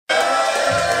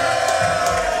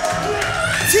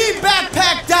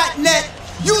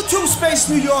YouTube Space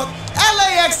New York,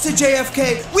 LAX to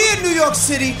JFK, we in New York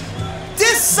City.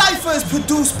 This cypher is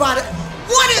produced by the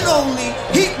one and only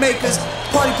HeatMakerz.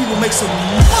 Party people, make some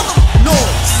mother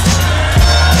noise.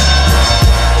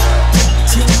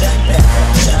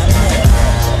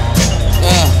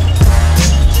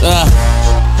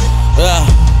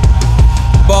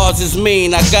 Bars is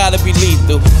mean, I gotta be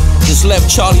lethal. Just left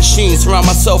Charlie Sheen, surround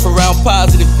myself around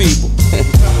positive people.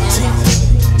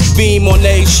 Beam on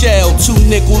a shell, 2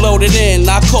 nickel loaded in,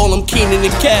 I call them Keenan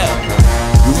and Cal.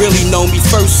 You really know me,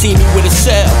 first see me with a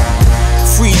cell.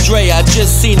 Free Dre, I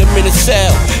just seen him in a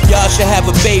cell. Y'all should have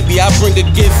a baby, I bring a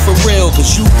gift for real.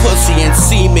 Cause you pussy and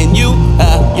semen, you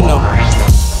know.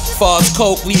 Far as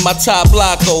coke, leave my top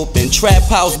block open. Trap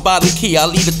house bottom key, I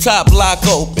leave the top block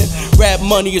open. Rap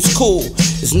money is cool,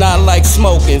 it's not like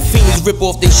smoking. Fiends rip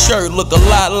off their shirt, look a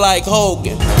lot like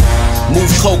Hogan.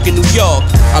 Move coke in New York,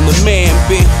 I'm the man,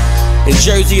 bitch. In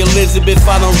Jersey, Elizabeth,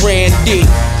 I done ran deep.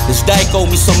 This dyke owe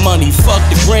me some money, fuck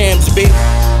the grams, bitch.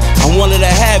 I wanted to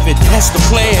have it, that's the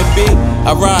plan, bitch.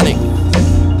 Ironic,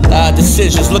 odd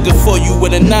decisions. Looking for you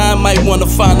with a 9, might wanna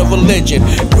find a religion.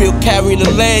 Real carrying the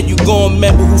lead, you gon'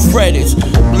 remember who Fred is.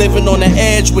 Living on the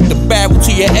edge with the barrel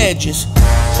to your edges.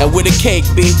 And with a cake,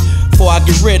 bitch, before I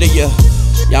get rid of ya.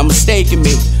 Y'all mistaken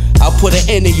me, I'll put an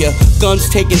end to ya. Guns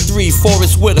taking 3,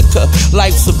 Forrest Whitaker.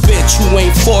 Life's a bitch, who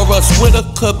ain't for us with her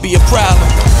could be a problem.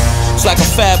 It's like a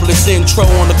fabulous intro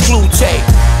on the Clue tape.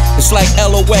 It's like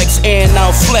LOX and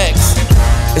now Flex.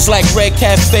 It's like Red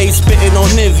Cafe spitting on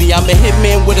Nivy. I'm a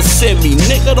hitman with a semi.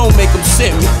 Nigga, don't make him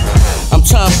send me. I'm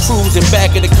Tom Cruise in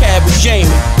back of the cab with Jamie.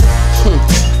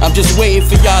 I'm just waiting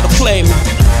for y'all to play me.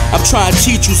 I'm trying to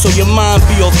teach you so your mind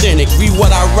be authentic. Read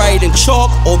what I write in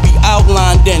chalk or be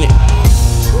outlined in it.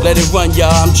 Let it run,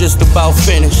 y'all, I'm just about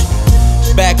finished.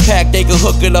 Backpack, they can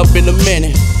hook it up in a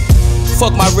minute.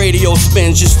 Fuck my radio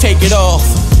spins, just take it off.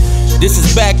 This is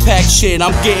backpack shit,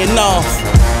 I'm getting off.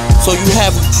 So you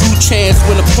have a true chance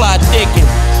when the plot thicken.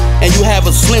 And you have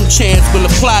a slim chance when the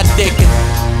plot thicken.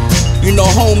 You know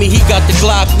homie, he got the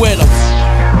Glock with him.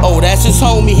 Oh, that's his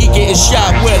homie, he getting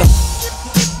shot with him.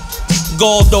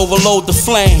 Gold overload the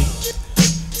flame.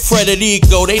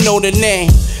 Frederico, they know the name.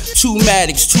 2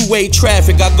 Maddox, 2-way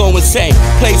traffic, I go insane.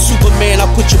 Play Superman, I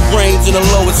put your brains in the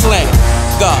lowest lane.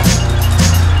 God.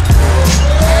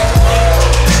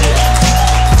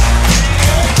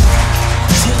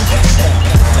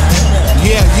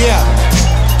 Yeah.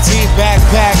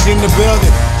 Teambackpack in the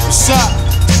building. What's up?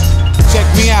 Check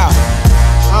me out.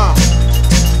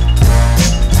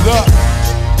 Look.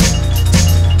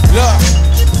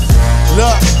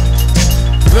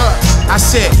 I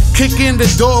said, kick in the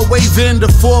door, wave in the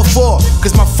 4-4.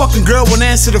 Cause my fucking girl won't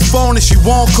answer the phone and she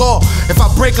won't call. If I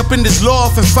break up in this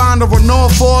loft and find her on all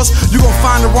fours, you gon'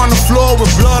 find her on the floor with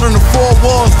blood on the 4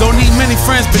 walls. Don't need many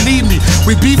friends, believe me.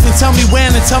 We beef and tell me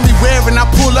when and tell me where. And I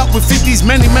pull up with 50s,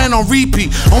 many men on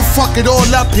repeat. Don't fuck it all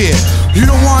up here. You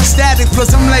don't want static,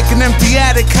 plus I'm like an empty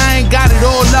attic. I ain't got it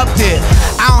all up there.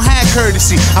 I don't have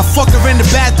courtesy. I fuck her in the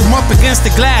bathroom up against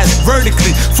the glass,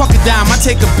 vertically. Fuck it down, I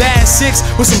take a bad 6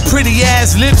 with some pretty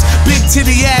ass lips, big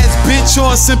titty ass bitch,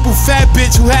 or a simple fat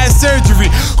bitch who has surgery.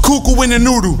 Cuckoo in the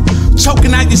noodle,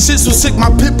 choking out your shit so sick, my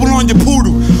pitbull on your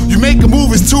poodle. You make a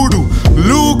move, it's Toodle.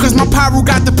 Lou, cause my pyro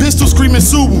got the pistol screaming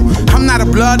Subu. I'm not a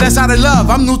blood, that's out of love.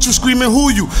 I'm neutral screaming who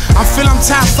you. I feel I'm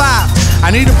top 5. I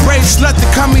need a brave slut to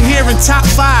come in here in top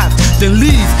 5. Then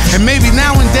leave, and maybe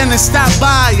now and then and stop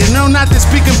by. You know not to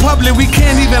speak in public, we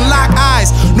can't even lock eyes.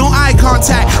 No eye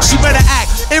contact, she better act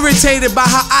irritated by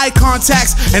her eye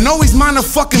contacts. And always mind her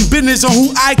fucking business on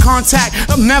who eye contact.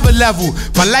 I'm never level,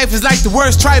 my life is like the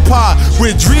worst tripod,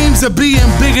 with dreams of being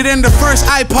bigger than the first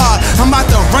iPod. I'm about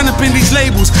to run up in these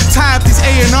labels, tie up these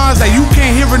A&Rs like you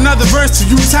can't hear another verse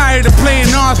till you tired of playing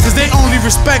R's. Cause they only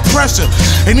respect pressure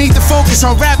and need to focus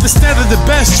on rap instead of the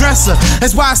best dresser.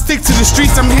 That's why I stick to the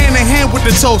streets, I'm hand in hand with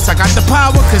the toast. I got the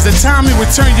power cause the timing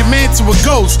would turn your man to a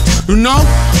ghost. You know?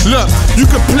 Look, you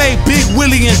could play Big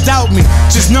Willie and doubt me.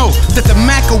 Just know that the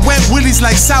Mac of wet willies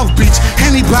like South Beach.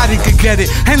 Anybody could get it,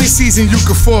 any season you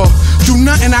could fall. Do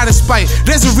nothing out of spite,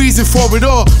 there's a reason for it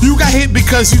all. You got hit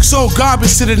because you sold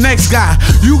garbage to the next guy.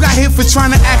 You got hit for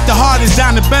trying to act the hardest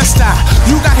down the best side.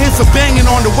 You got hit for banging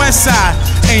on the west side.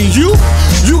 And you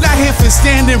got hit for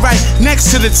standing right next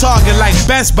to the target like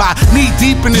Best Buy. Knee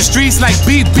deep in the streets like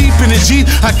beep beep in the Jeep.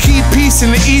 A key piece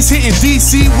in the east hitting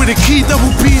DC with a key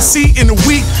double PC in the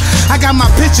week. I got my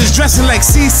pictures dressing like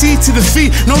CC to the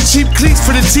feet. No cheap cleats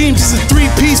for the team, just a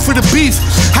 3-piece for the beef.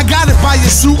 I gotta buy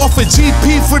your suit off a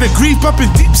GP for the grief. Up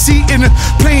in deep sea in the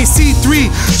playing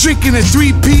C3, drinking a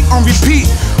 3P on repeat.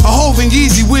 A Hov and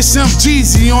Yeezy with some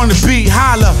Jeezy on the beat.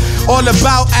 Holla, all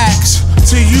about acts.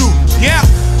 to you. Yeah.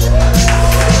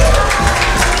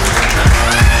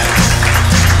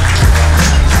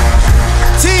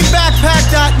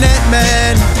 Teambackpack.net,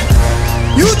 man.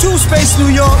 YouTube Space New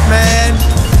York, man.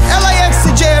 LAX to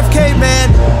JFK, man.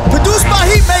 Produced by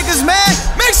HeatMakerz, man.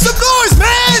 Make some noise,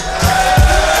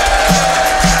 man.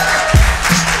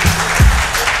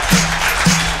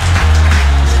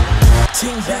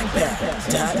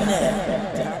 Teambackpack.net